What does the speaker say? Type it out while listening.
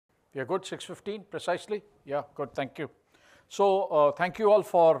We are good, 6:15 precisely? Yeah, good, thank you. So thank you all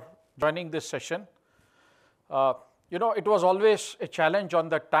for joining this session. It was always a challenge on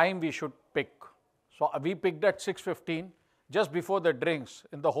the time we should pick. So we picked at 6:15 just before the drinks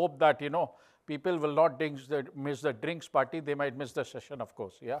in the hope that, people will not miss the drinks party, they might miss the session, of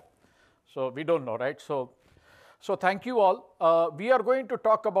course, yeah. So we don't know, right? So thank you all. We are going to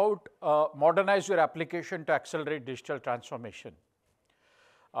talk about modernize your application to accelerate digital transformation.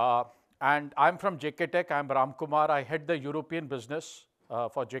 And I'm from JK Tech, I'm Ram Kumar, I head the European business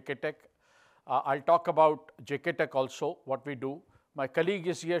for JK Tech. I'll talk about JK Tech also, what we do. My colleague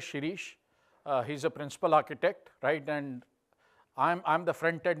is here, Shirish. He's a principal architect, right? And I'm the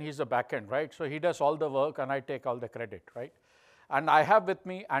front end, he's the back end, right? So he does all the work and I take all the credit, right? And I have with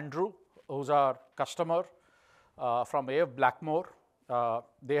me Andrew, who's our customer from AF Blackmore.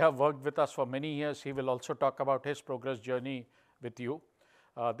 They have worked with us for many years. He will also talk about his progress journey with you.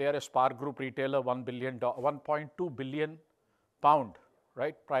 They are a Spar Group retailer, £1.2 billion,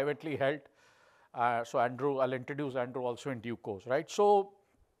 right, privately held. So Andrew, I'll introduce Andrew also in due course, right? So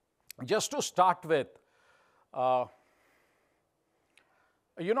just to start with, I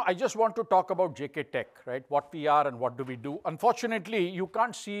just want to talk about JK Tech, right? What we are and what do we do. Unfortunately, you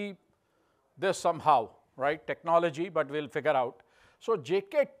can't see this somehow, right? Technology, but we'll figure out. So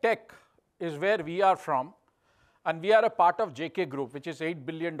JK Tech is where we are from. And we are a part of JK Group, which is $8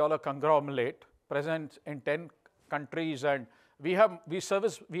 billion conglomerate, present in 10 countries. And we have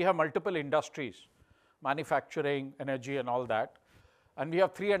multiple industries, manufacturing, energy, and all that. And we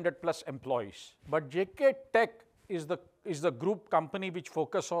have 300 plus employees. But JK Tech is the group company which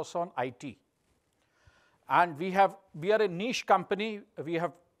focuses on IT. And we are a niche company. We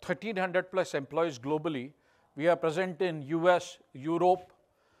have 1,300 plus employees globally. We are present in US, Europe,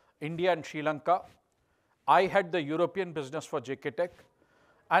 India, and Sri Lanka. I head the European business for JK Tech,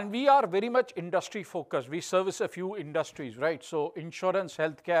 and we are very much industry focused. We service a few industries, right? So insurance,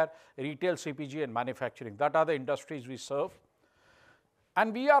 healthcare, retail, CPG, and manufacturing. That are the industries we serve.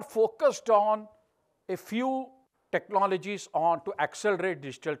 And we are focused on a few technologies to accelerate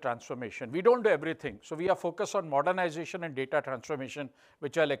digital transformation. We don't do everything. So we are focused on modernization and data transformation,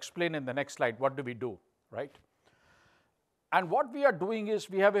 which I'll explain in the next slide. What do we do, right? And what we are doing is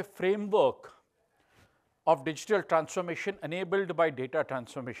we have a framework of digital transformation enabled by data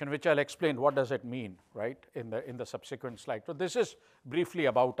transformation, which I'll explain what does it mean, right, in the subsequent slide. So this is briefly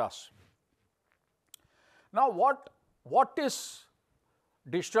about us. Now, what is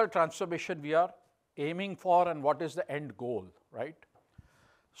digital transformation we are aiming for and what is the end goal, right?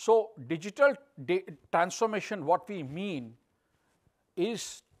 So digital transformation, what we mean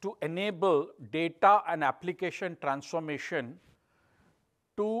is to enable data and application transformation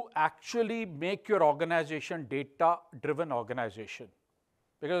to actually make your organization data-driven organization,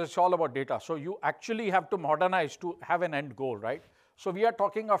 because it's all about data. So you actually have to modernize to have an end goal, right? So we are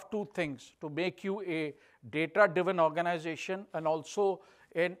talking of two things, to make you a data-driven organization and also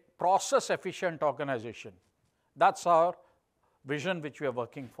a process-efficient organization. That's our vision which we are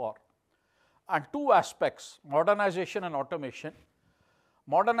working for. And two aspects, modernization and automation.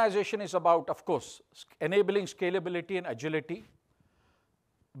 Modernization is about, of course, enabling scalability and agility,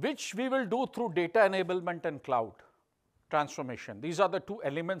 which we will do through data enablement and cloud transformation. These are the two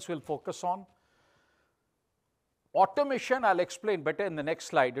elements we'll focus on. Automation, I'll explain better in the next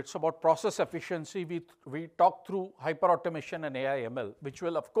slide. It's about process efficiency. We talk through hyperautomation and AI ML, which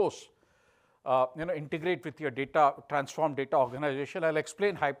will, of course, integrate with your data, transform data organization. I'll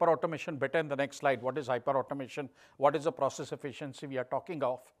explain hyperautomation better in the next slide. What is hyperautomation? What is the process efficiency we are talking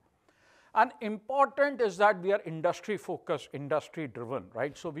of? And important is that we are industry focused, industry driven,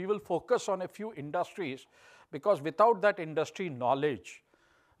 right? So we will focus on a few industries, because without that industry knowledge,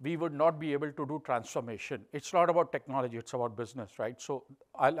 we would not be able to do transformation. It's not about technology, it's about business, right? So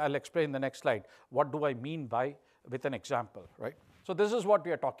I'll explain in the next slide, what do I mean by with an example, right? So this is what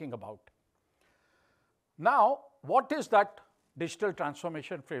we are talking about. Now, what is that digital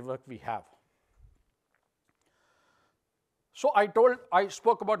transformation framework we have? So I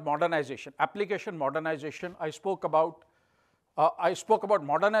spoke about modernization, application modernization. I spoke about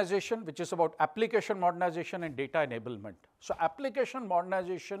modernization, which is about application modernization and data enablement. So application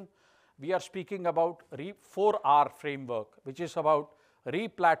modernization, we are speaking about 4R framework, which is about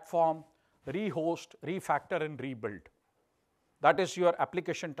re-platform, re-host, refactor, and rebuild. That is your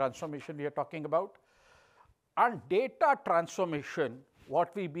application transformation we are talking about. And data transformation,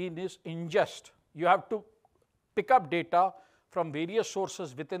 what we mean is ingest. You have to pick up data from various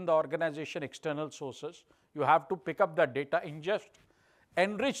sources within the organization, external sources. You have to pick up that data, ingest,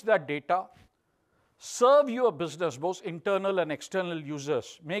 enrich that data, serve your business, both internal and external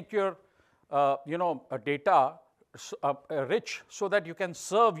users, make your data rich so that you can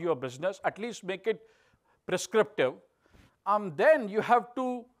serve your business, at least make it prescriptive. Then you have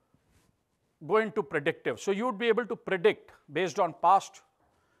to go into predictive. So you would be able to predict based on past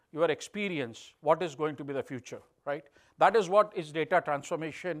your experience what is going to be the future, right? That is what is data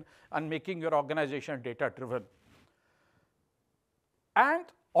transformation and making your organization data driven. And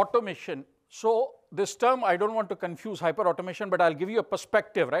automation. So this term, I don't want to confuse hyperautomation, but I'll give you a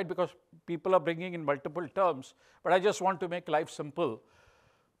perspective, right? Because people are bringing in multiple terms, but I just want to make life simple.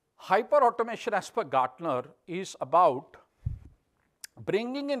 Hyperautomation, as per Gartner, is about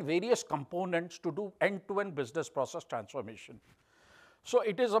bringing in various components to do end-to-end business process transformation. So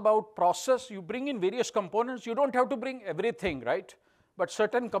it is about process. You bring in various components. You don't have to bring everything, right? But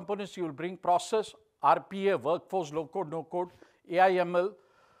certain components you will bring: process, RPA, workforce, low-code, no-code, AI/ML,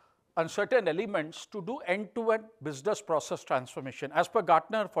 and certain elements to do end-to-end business process transformation. As per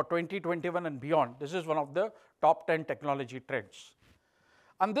Gartner, for 2021 and beyond, this is one of the top 10 technology trends.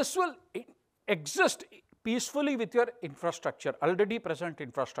 And this will exist peacefully with your infrastructure, already present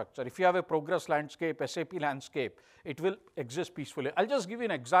infrastructure. If you have a Progress landscape, SAP landscape, it will exist peacefully. I'll just give you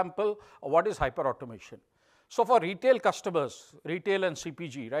an example of what is hyperautomation. So for retail customers, retail and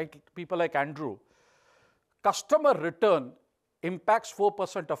CPG, right, people like Andrew, customer return impacts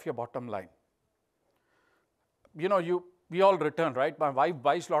 4% of your bottom line. We all return, right? My wife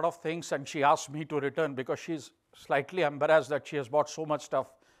buys a lot of things and she asks me to return because she's slightly embarrassed that she has bought so much stuff,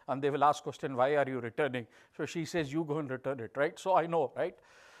 and they will ask question, why are you returning? So she says, you go and return it, right? So I know, right?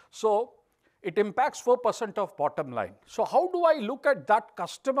 So it impacts 4% of bottom line. So how do I look at that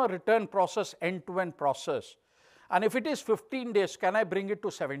customer return process, end-to-end process? And if it is 15 days, can I bring it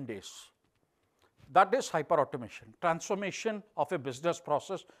to 7 days? That is hyperautomation, transformation of a business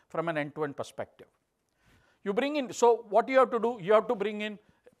process from an end-to-end perspective. You bring in, so what you have to do, you have to bring in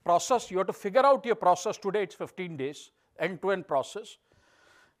process, you have to figure out your process. Today it's 15 days, end-to-end process.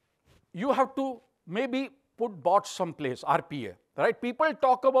 You have to maybe put bots someplace, RPA, right? People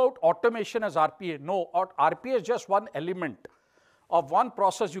talk about automation as RPA. No, RPA is just one element of one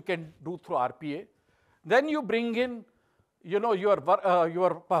process you can do through RPA. Then you bring in, your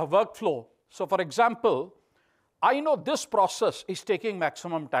workflow. So for example, I know this process is taking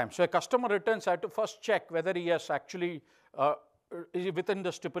maximum time. So a customer returns, I have to first check whether he has actually is within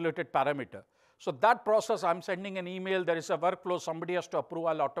the stipulated parameter. So that process, I'm sending an email, there is a workflow, somebody has to approve,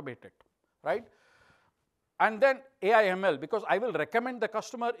 I'll automate it, right? And then AI/ML, because I will recommend the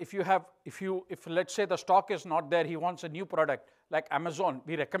customer, if let's say the stock is not there, he wants a new product, like Amazon,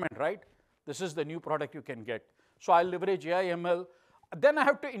 we recommend, right? This is the new product you can get. So I'll leverage AI/ML. Then I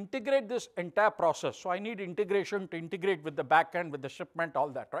have to integrate this entire process. So I need integration to integrate with the backend, with the shipment, all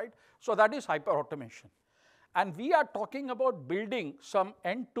that, right? So that is hyperautomation. And we are talking about building some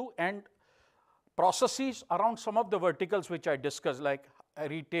end-to-end processes around some of the verticals which I discussed, like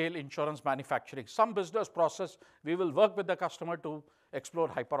retail, insurance, manufacturing. Some business process, we will work with the customer to explore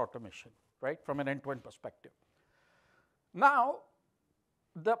hyperautomation, right, from an end-to-end perspective. Now,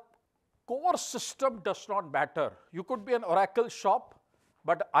 the core system does not matter. You could be an Oracle shop,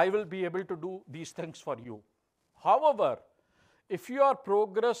 but I will be able to do these things for you. However, if you are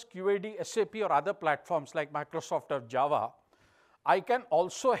Progress, QAD, SAP, or other platforms like Microsoft or Java, I can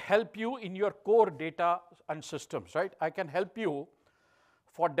also help you in your core data and systems, right? I can help you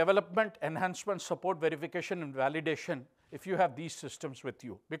for development, enhancement, support, verification, and validation if you have these systems with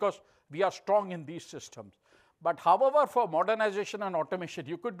you, because we are strong in these systems. But however, for modernization and automation,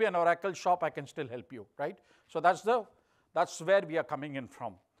 you could be an Oracle shop, I can still help you, right? So that's where we are coming in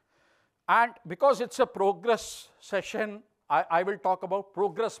from. And because it's a Progress session, I will talk about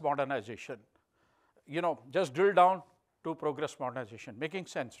Progress modernization. Just drill down to Progress modernization. Making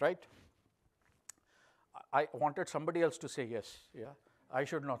sense, right? I wanted somebody else to say yes, yeah? I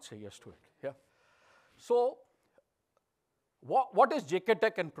should not say yes to it, yeah? So what is JK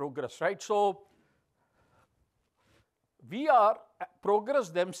Tech and Progress, right? So Progress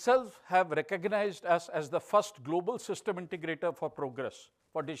themselves have recognized us as the first global system integrator for Progress,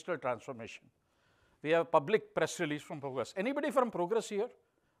 for digital transformation. We have a public press release from Progress. Anybody from Progress here?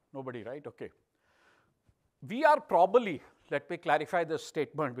 Nobody, right? Okay. We are probably, let me clarify this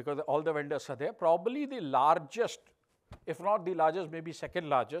statement because all the vendors are there, probably the largest, if not the largest, maybe second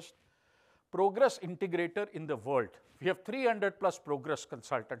largest, Progress integrator in the world. We have 300 plus Progress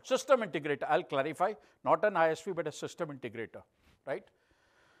consultants, system integrator, I'll clarify, not an ISV, but a system integrator, right?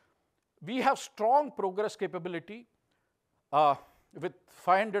 We have strong Progress capability with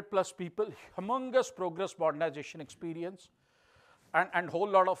 500 plus people, humongous Progress modernization experience. and whole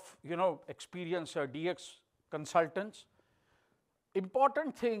lot of, experienced DX consultants.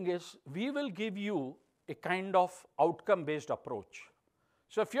 Important thing is we will give you a kind of outcome-based approach.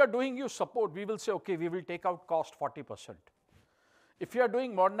 So if you are doing your support, we will say, okay, we will take out cost 40%. If you are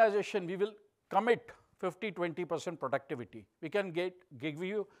doing modernization, we will commit 50, 20% productivity. We can give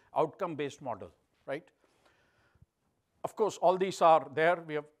you outcome-based model, right? Of course, all these are there.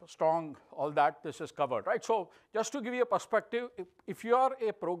 We have strong, all that, this is covered, right? So just to give you a perspective, if you are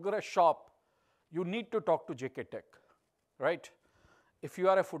a progress shop, you need to talk to JK Tech, right? If you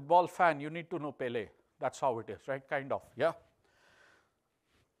are a football fan, you need to know Pele. That's how it is, right? Kind of, yeah.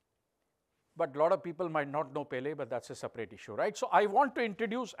 But a lot of people might not know Pele, but that's a separate issue, right? So I want to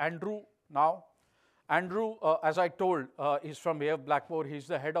introduce Andrew now. Andrew, as I told, is from AF Blackmore. He's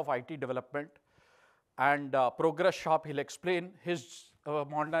the head of IT development. And Progress Shop, he'll explain his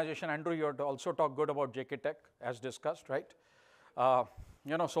modernization. Andrew, you have to also talk good about JK Tech, as discussed, right? So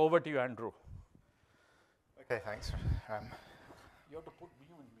over to you, Andrew. Okay, thanks. You have to put me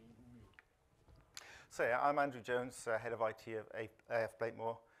on mute. So yeah, I'm Andrew Jones, head of IT of AF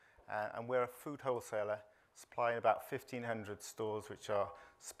Blakemore, and we're a food wholesaler supplying about 1,500 stores, which are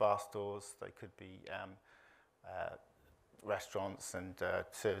spa stores. They could be restaurants and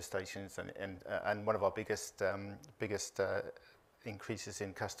service stations, and one of our biggest increases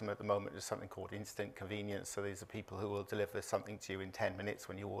in customer at the moment is something called instant convenience. So these are people who will deliver something to you in 10 minutes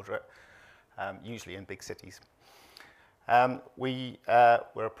when you order it, usually in big cities. We're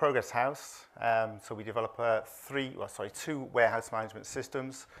a progress house, so we develop two warehouse management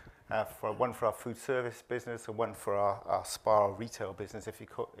systems, one for our food service business and one for our spa retail business, if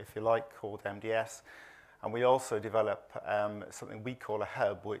you like, called MDS. And we also develop something we call a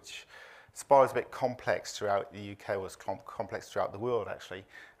hub, which spa is a bit complex throughout the UK, or it's complex throughout the world actually.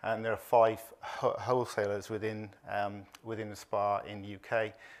 And there are 5 wholesalers within the spa in the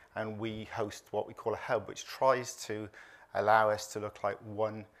UK, and we host what we call a hub, which tries to allow us to look like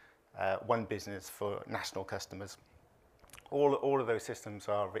one business for national customers. All of those systems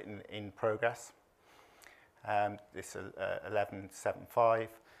are written in Progress. This is 11.7.5.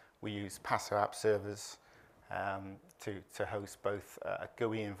 We use Passo app servers to host both a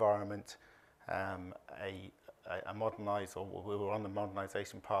GUI environment, a Modernise, or we were on the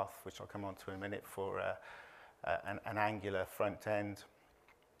Modernization path, which I'll come on to in a minute, for an Angular front end,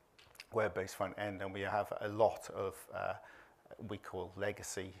 web-based front end, and we have a lot of we call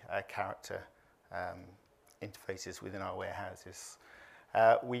legacy character interfaces within our warehouses.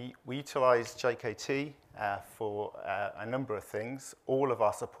 We utilize JKT for a number of things. All of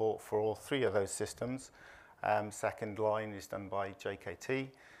our support for all 3 of those systems. Second line is done by JKT.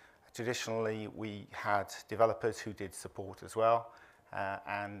 Traditionally, we had developers who did support as well,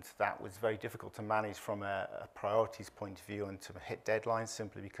 and that was very difficult to manage from a priorities point of view and to hit deadlines,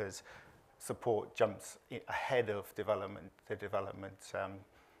 simply because support jumps ahead of the development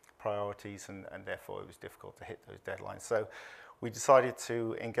priorities, and therefore it was difficult to hit those deadlines. So we decided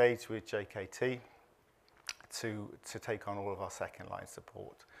to engage with JKT to take on all of our second line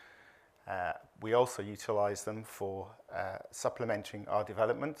support. We also utilize them for supplementing our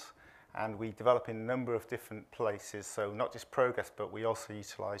development, and we develop in a number of different places, so not just Progress, but we also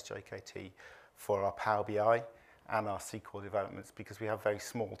utilize JKT for our Power BI and our SQL developments, because we have very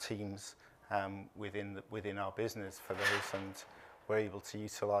small teams within our business for those, and we're able to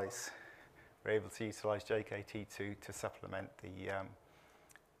utilize JKT to supplement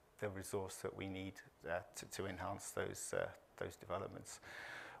the resource that we need to enhance those developments.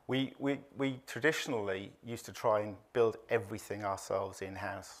 We traditionally used to try and build everything ourselves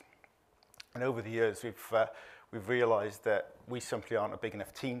in-house, and over the years we've realized that we simply aren't a big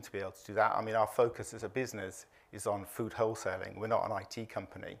enough team to be able to do that. I mean, our focus as a business is on food wholesaling. We're not an IT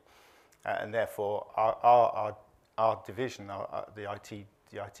company, and therefore our division, the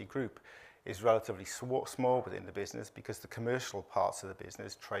IT group, is relatively small within the business, because the commercial parts of the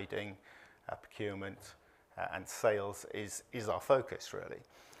business, trading, procurement, and sales, is our focus really.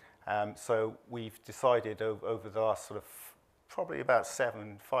 So we've decided over the last sort of probably about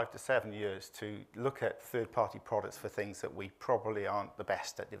 5 to 7 years to look at third-party products for things that we probably aren't the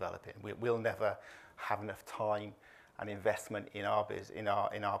best at developing. We'll never have enough time and investment in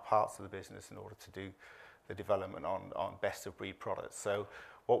our parts of the business in order to do the development on best-of-breed products. So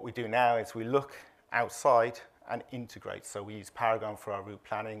what we do now is we look outside and integrate. So we use Paragon for our route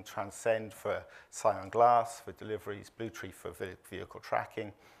planning, Transcend for Scion Glass for deliveries, Bluetree for vehicle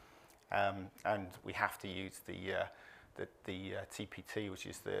tracking, and we have to use the TPT, which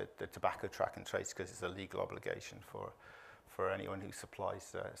is the tobacco track and trace, because it's a legal obligation for anyone who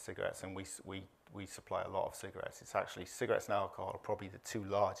supplies cigarettes, and we we supply a lot of cigarettes. It's actually cigarettes and alcohol are probably the two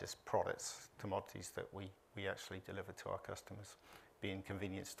largest products, commodities that we actually deliver to our customers, being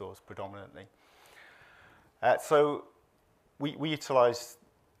convenience stores predominantly. So we utilize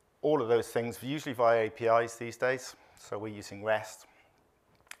all of those things, usually via APIs these days. So we're using REST.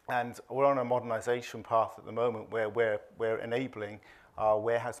 And we're on a modernization path at the moment where we're enabling our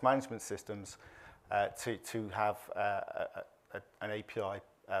warehouse management systems to have an API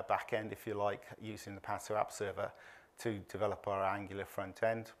backend, if you like, using the Pato app server to develop our Angular front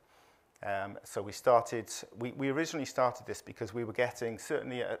end. So we originally started this because we were getting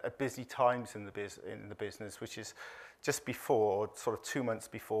certainly at busy times in the business, which is just before, sort of 2 months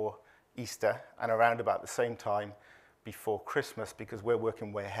before Easter and around about the same time before Christmas, because we're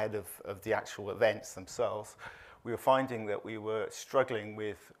working way ahead of the actual events themselves. We were finding that we were struggling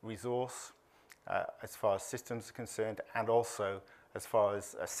with resource as far as systems are concerned, and also as far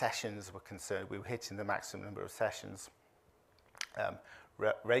as sessions were concerned. We were hitting the maximum number of sessions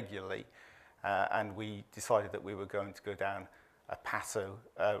regularly, and we decided that we were going to go down a Pato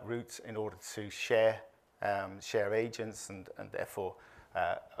route in order to share agents and therefore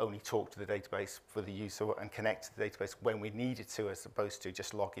only talk to the database for the user and connect to the database when we needed to, as opposed to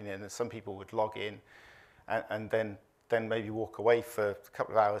just logging in. And some people would log in and then maybe walk away for a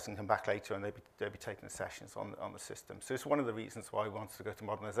couple of hours and come back later, and they'd be taking the sessions on the system. So it's one of the reasons why we wanted to go to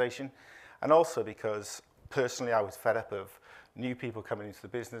modernization, and also because personally I was fed up of new people coming into the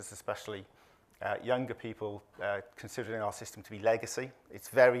business, especially younger people, considering our system to be legacy. It's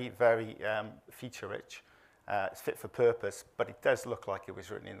very, very feature rich. It's fit for purpose, but it does look like it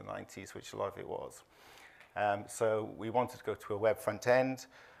was written in the 90s, which a lot of it was. So we wanted to go to a web front end.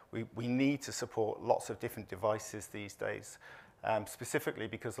 We need to support lots of different devices these days, specifically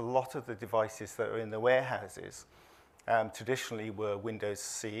because a lot of the devices that are in the warehouses traditionally were Windows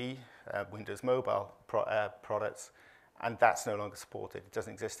CE, Windows Mobile products, and that's no longer supported. It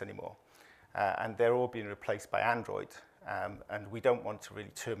doesn't exist anymore. And they're all being replaced by Android. And we don't want to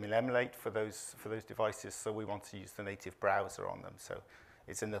really terminal emulate for those devices, so we want to use the native browser on them. So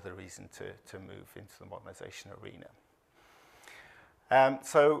it's another reason to move into the modernization arena.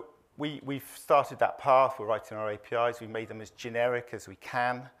 So we've started that path. We're writing our APIs. We made them as generic as we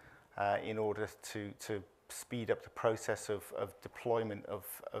can in order to speed up the process of deployment of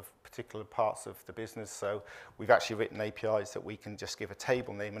particular parts of the business. So we've actually written APIs that we can just give a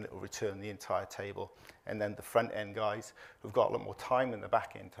table name and it will return the entire table. And then the front end guys who've got a lot more time than the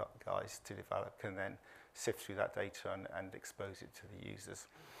back end guys to develop can then sift through that data and expose it to the users.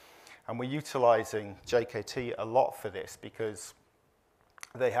 And we're utilizing JKT a lot for this because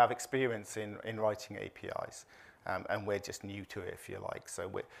they have experience in writing APIs, and we're just new to it, if you like. So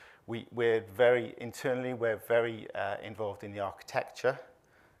we're very involved in the architecture.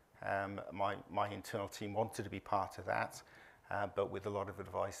 My internal team wanted to be part of that, but with a lot of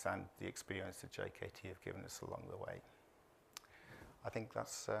advice and the experience that JKT have given us along the way. I think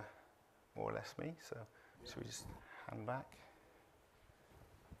that's more or less me, so should we just hand back?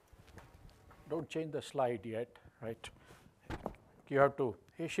 Don't change the slide yet, right? You have to,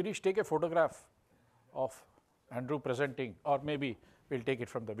 hey Shirish, take a photograph of Andrew presenting, or maybe we'll take it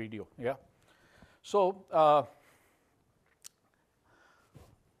from the video, yeah? So,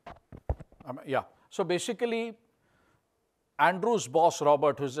 so basically, Andrew's boss,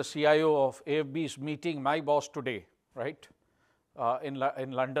 Robert, who's the CIO of AFB, is meeting my boss today, right, in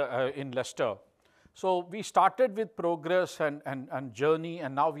London, in Leicester. So we started with progress and journey,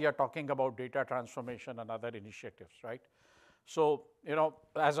 and now we are talking about data transformation and other initiatives, right? So, you know,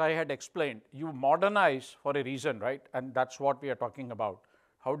 as I had explained, you modernize for a reason, right? And that's what we are talking about.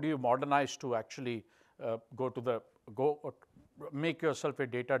 How do you modernize to actually make yourself a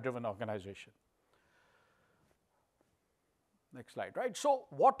data-driven organization? Next slide, right? So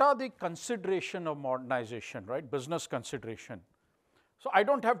what are the consideration of modernization, right? Business consideration. So I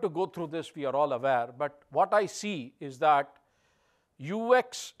don't have to go through this, we are all aware, but what I see is that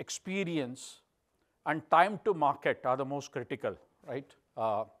UX experience and time to market are the most critical, right?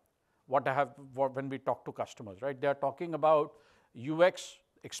 When we talk to customers, right? They are talking about UX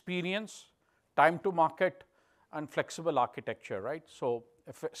experience, time to market, and flexible architecture, right? So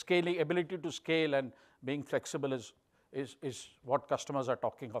ability to scale and being flexible is what customers are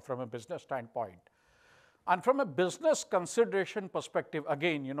talking of from a business standpoint. And from a business consideration perspective,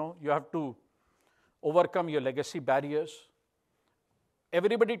 again, you know, you have to overcome your legacy barriers.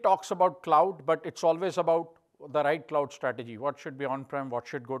 Everybody talks about cloud, but it's always about the right cloud strategy. What should be on-prem, what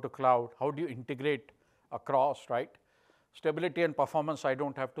should go to cloud, how do you integrate across, right? Stability and performance, I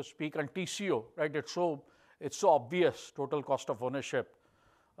don't have to speak. And TCO, right? It's so obvious, total cost of ownership.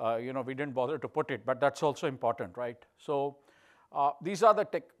 We didn't bother to put it, but that's also important, right? So these are the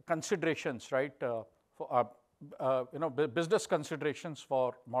tech considerations, right? Business considerations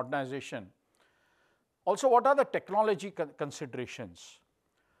for modernization. Also, what are the technology considerations?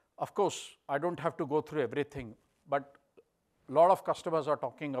 Of course, I don't have to go through everything, but a lot of customers are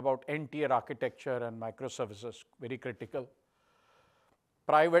talking about N-tier architecture and microservices, very critical.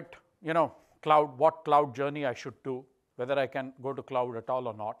 Private, cloud, what cloud journey I should do, whether I can go to cloud at all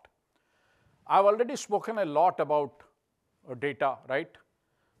or not. I've already spoken a lot about data, right?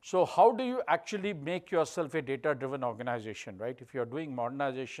 So how do you actually make yourself a data-driven organization, right? If you're doing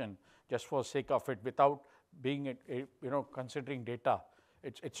modernization just for the sake of it without being, considering data,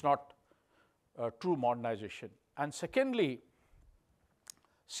 it's not true modernization. And secondly,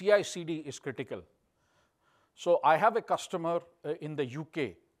 CI/CD is critical. So I have a customer in the UK,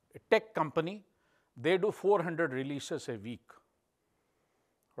 a tech company. They do 400 releases a week,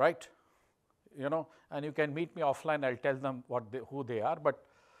 right? And you can meet me offline. I'll tell them who they are. But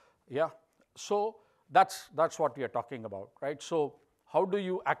yeah, so that's what we are talking about, right? So how do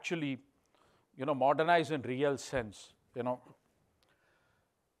you actually, modernize in real sense,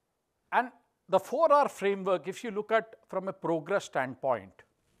 And the 4R framework, if you look at from a progress standpoint,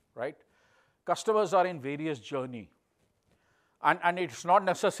 right? Customers are in various journey. And it's not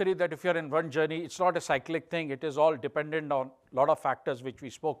necessary that if you're in one journey, it's not a cyclic thing. It is all dependent on a lot of factors which we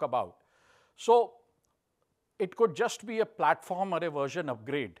spoke about. So it could just be a platform or a version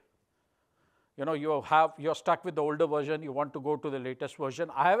upgrade. You're stuck with the older version. You want to go to the latest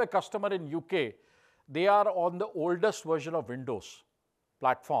version. I have a customer in UK. They are on the oldest version of Windows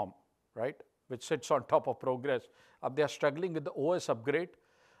platform, right, which sits on top of Progress. They are struggling with the OS upgrade.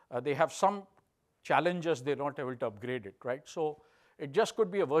 They have some challenges. They're not able to upgrade it, right? So it just could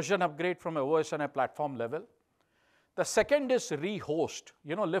be a version upgrade from a OS and a platform level. The second is rehost,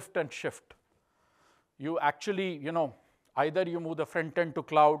 lift and shift. You actually, either you move the front end to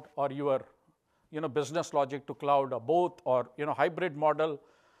cloud or your, business logic to cloud or both, or, hybrid model.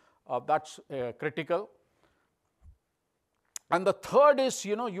 That's critical. And the third is,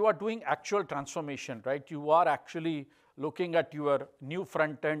 you are doing actual transformation, right? You are actually looking at your new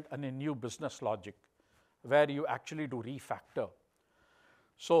front end and a new business logic where you actually do refactor.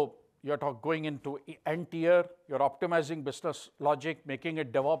 So you're going into N-tier, you're optimizing business logic, making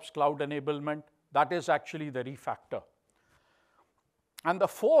it DevOps cloud enablement. That is actually the refactor. And the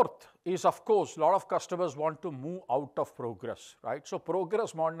fourth is, of course, a lot of customers want to move out of Progress, right? So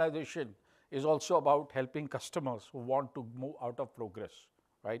Progress modernization is also about helping customers who want to move out of Progress,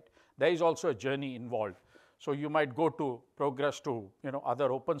 right? There is also a journey involved. So you might go to Progress to,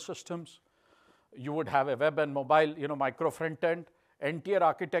 other open systems. You would have a web and mobile, micro front end, N-tier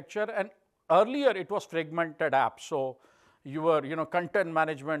architecture. And earlier it was fragmented apps. So you were, content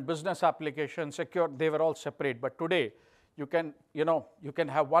management, business application, secure, they were all separate. But today you can, you can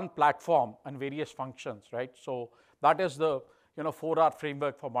have one platform and various functions, right? So that is the, 4R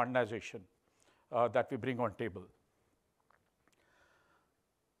framework for modernization that we bring on table.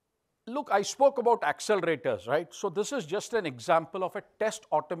 Look, I spoke about accelerators, right? So this is just an example of a test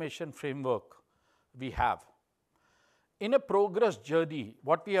automation framework we have. In a Progress journey,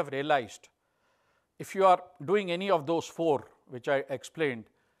 what we have realized, if you are doing any of those four, which I explained,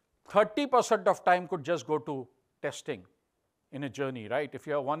 30% of time could just go to testing in a journey, right? If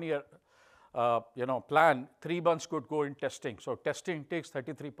you have 1 year, plan, 3 months could go in testing. So testing takes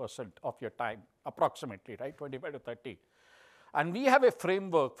 33% of your time, approximately, right? 25 to 30. And we have a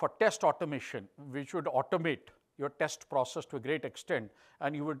framework for test automation, which would automate your test process to a great extent,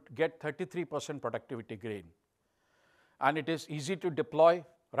 and you would get 33% productivity gain. And it is easy to deploy,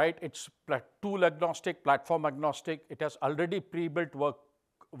 right? It's tool agnostic, platform agnostic. It has already pre-built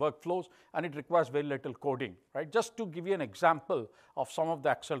workflows, and it requires very little coding, right? Just to give you an example of some of the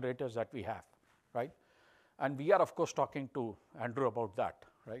accelerators that we have, right? And we are, of course, talking to Andrew about that,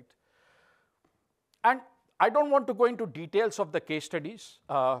 right? And I don't want to go into details of the case studies,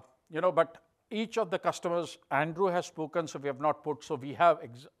 but each of the customers, Andrew has spoken, so we have not put, so we have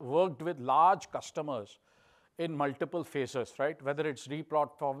worked with large customers in multiple phases, right? Whether it's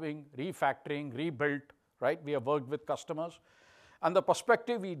replatforming, refactoring, rebuilt, right? We have worked with customers. And the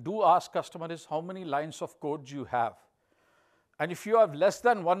perspective we do ask customers is how many lines of code you have. And if you have less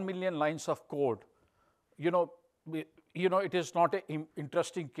than 1 million lines of code, it is not an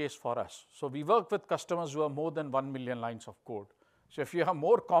interesting case for us. So we work with customers who have more than 1 million lines of code. So if you have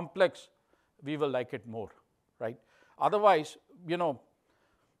more complex, we will like it more, right? Otherwise, you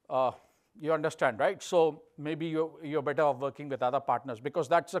understand, right? So maybe you're better off working with other partners because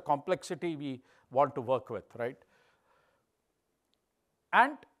that's the complexity we want to work with, right?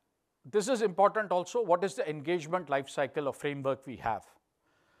 And this is important also. What is the engagement life cycle or framework we have?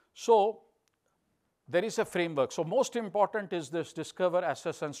 So there is a framework. So most important is this discover,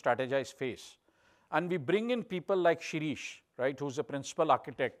 assess, and strategize phase. And we bring in people like Shirish, right, who's a principal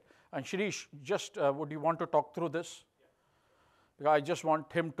architect. And Shirish, just would you want to talk through this? Because I just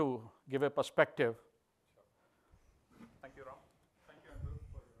want him to give a perspective. Thank you, Ram. Thank you, Andrew,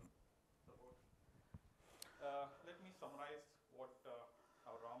 for your support. Let me summarize what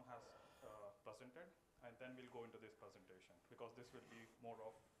our Ram has presented, and then we'll go into this presentation, because this will be more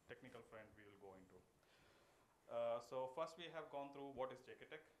of technical front we will go into. So first we have gone through what is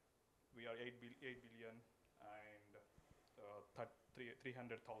JKTech. We are 8 billion and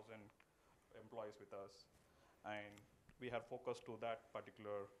 300,000 employees with us, and we have focused to that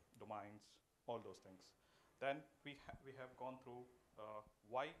particular domains, all those things. Then we have gone through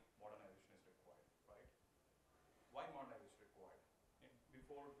why modernization is required, right? Why modernization is required?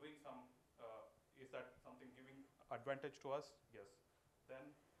 Before doing some, is that something giving advantage to us? Yes.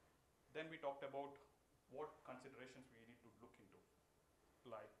 Then we talked about what considerations we need to look into,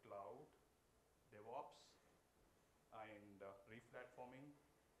 like cloud, DevOps, and replatforming,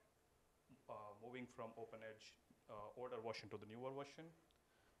 moving from OpenEdge older version to the newer version.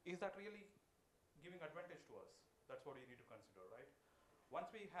 Is that really giving advantage to us? That's what we need to consider, right? Once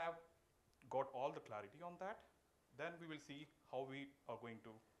we have got all the clarity on that, then we will see how we are going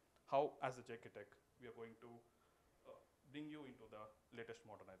to, how as a JKTech, we are going to bring you into the latest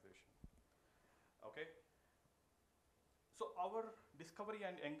modernization. Okay? So our discovery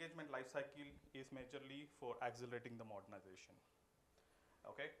and engagement lifecycle is majorly for accelerating the modernization.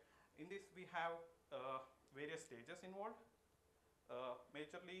 Okay? In this we have various stages involved.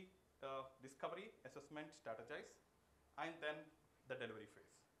 Majorly discovery, assessment, strategize, and then the delivery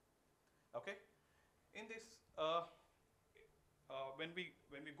phase. Okay? In this, when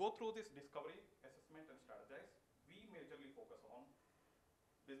we go through this discovery, assessment, and strategize, we majorly focus on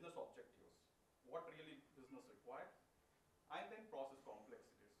business objectives, what really business requires, and then process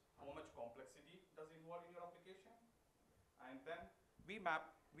complexities. How much complexity does involve in your application? And then we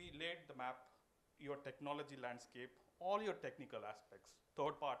laid the map, your technology landscape, all your technical aspects,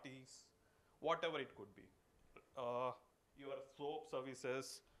 third parties, whatever it could be, your SOAP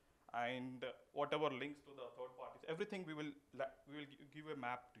services, and whatever links to the third parties, everything we will give a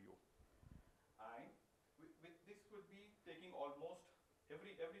map to you. And with this will be taking almost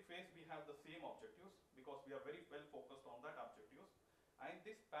every phase we have the same objectives, because we are very well focused on that objectives. And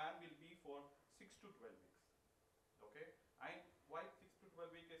this span will be for 6 to 12 weeks. Okay? And why 6 to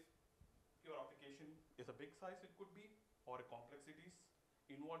 12 weeks is your application is a big size, it could be, or a complexities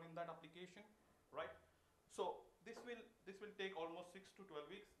involved in that application, right? So this will take almost 6 to 12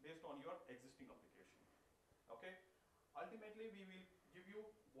 weeks based on your existing application. Okay? Ultimately, we will give you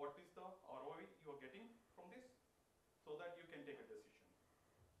what is the ROI you are getting from this, so that you can take a decision.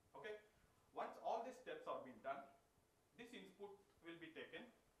 Okay? Once all these steps are being done, this input will be taken,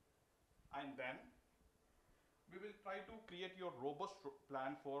 and then we will try to create your robust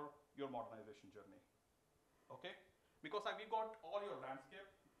plan for your modernization journey. Okay? Because we got all your landscape,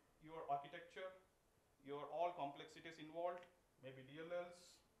 your architecture, your all complexities involved, maybe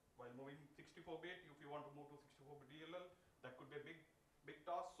DLLs, while moving 64-bit, if you want to move to 64-bit DLL, that could be a big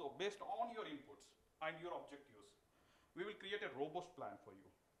task. So based on your inputs and your objectives, we will create a robust plan for you.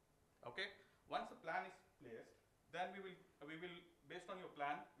 Okay? Once the plan is placed, then we will based on your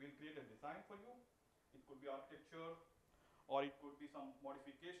plan, we'll create a design for you. It could be architecture, or it could be some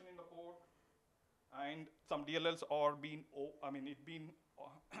modification in the code, and some DLLs are being, it being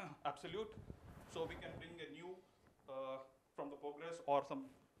absolute. So we can bring a new from the progress, or some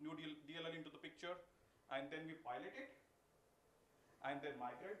new DLL into the picture, and then we pilot it, and then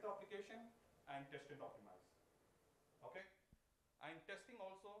migrate the application, and test and optimize. Okay? And testing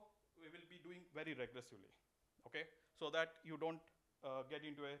also, we will be doing very regressively. Okay? So that you don't get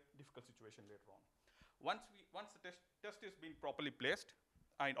into a difficult situation later on. Once the test is being properly placed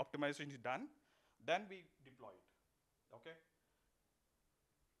and optimization is done, then we deploy it. Okay?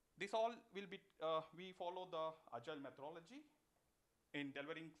 This all will be, we follow the agile methodology in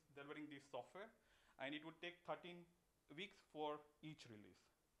delivering this software, and it would take 13 weeks for each release.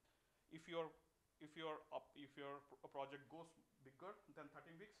 If your project goes bigger than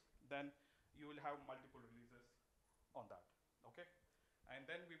 13 weeks, then you will have multiple releases on that. Okay? And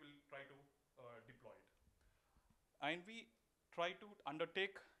then we will try to deploy it. And we try to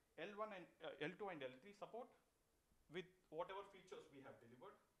undertake L1 and L2 and L3 support with whatever features we have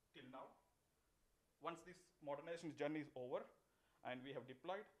delivered till now. Once this modernization journey is over and we have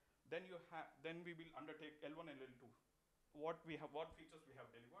deployed, then we will undertake L1 and L2. What features we have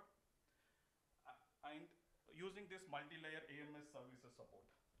delivered, and using this multi-layer AMS services support.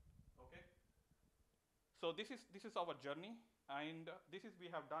 Okay. So this is our journey, and this is we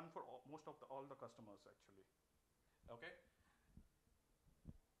have done for most of all the customers actually. Okay.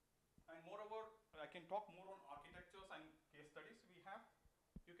 And moreover, I can talk more on architectures and case studies we have.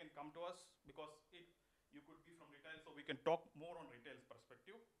 You can come to us because you could be from retail, so we can talk more on retail's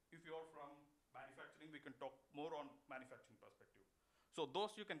perspective. If you are from manufacturing, we can talk more on manufacturing perspective. So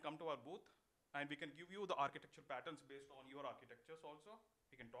those you can come to our booth, and we can give you the architecture patterns based on your architectures also.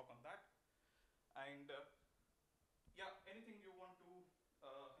 We can talk on that. And yeah, anything you want to,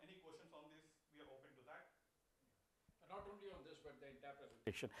 any questions on this, we are open to that. Not only on this, but the entire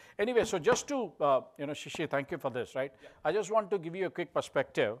presentation. Anyway, so just to, Shishi, thank you for this, right? Yeah. I just want to give you a quick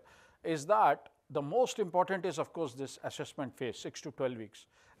perspective, is that the most important is, of course, this assessment phase, 6 to 12 weeks.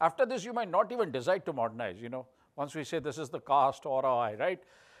 After this, you might not even decide to modernize, once we say this is the cost or ROI, right?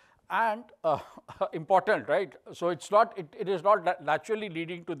 And important, right? So it is not naturally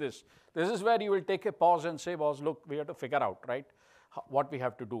leading to this. This is where you will take a pause and say, boss, look, we have to figure out, right, what we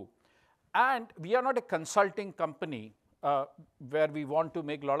have to do. And we are not a consulting company where we want to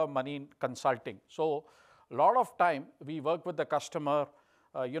make a lot of money in consulting. So a lot of time we work with the customer,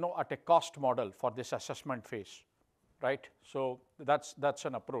 at a cost model for this assessment phase, right? So that's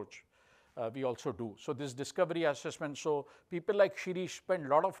an approach we also do. So this discovery assessment, so people like Shirish spend a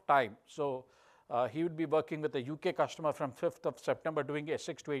lot of time. So he would be working with a UK customer from 5th of September doing a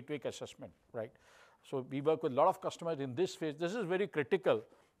 6 to 8 week assessment, right? So we work with a lot of customers in this phase. This is very critical.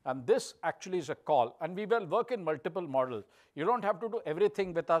 And this actually is a call. And we will work in multiple models. You don't have to do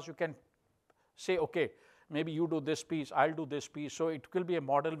everything with us. You can say, okay, maybe you do this piece, I'll do this piece. So it will be a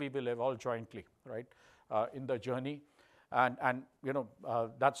model we will evolve jointly, right, in the journey. And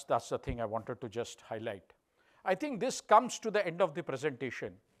that's the thing I wanted to just highlight. I think this comes to the end of the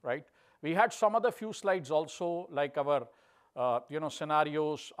presentation, right? We had some other few slides also, like our,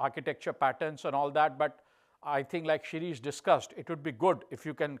 scenarios, architecture patterns and all that. But I think like Shirish discussed, it would be good if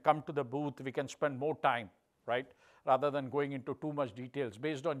you can come to the booth, we can spend more time, right? Rather than going into too much details.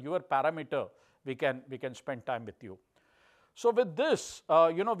 Based on your parameter, we can spend time with you. So with this,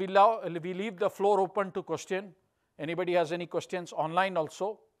 we leave the floor open to question. Anybody has any questions online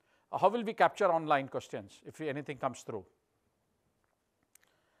also? How will we capture online questions if anything comes through?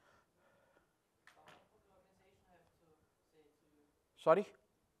 Sorry?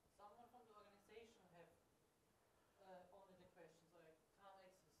 Someone from the organization have only the questions, or I can't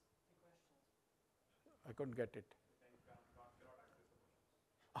access the questions. I couldn't get it.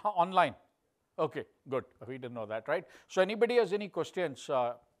 Online. Okay, good. We didn't know that, right? So anybody has any questions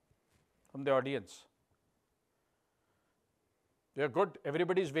from the audience? We are good.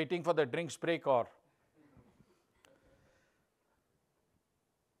 Everybody's waiting for the drinks break or?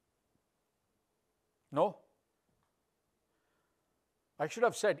 No? I should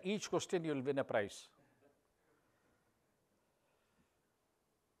have said each question you'll win a prize.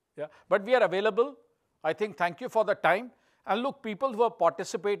 Yeah, but we are available. I think thank you for the time. And look, people who have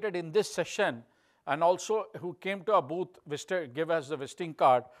participated in this session and also who came to our booth, give us the visiting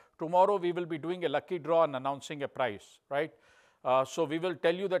card. Tomorrow we will be doing a lucky draw and announcing a prize, right? So we will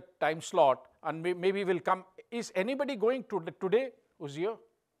tell you the time slot and maybe we'll come. Is anybody going to today who's here?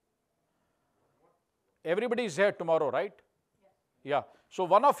 Everybody is here tomorrow, right? Yeah. So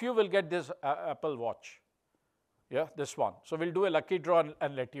one of you will get this Apple Watch. Yeah, this one. So we'll do a lucky draw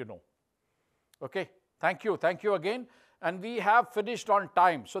and let you know. Okay. Thank you. Thank you again. And we have finished on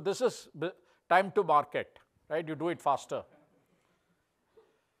time. So this is time to market, right? You do it faster.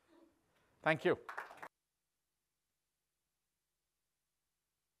 Thank you.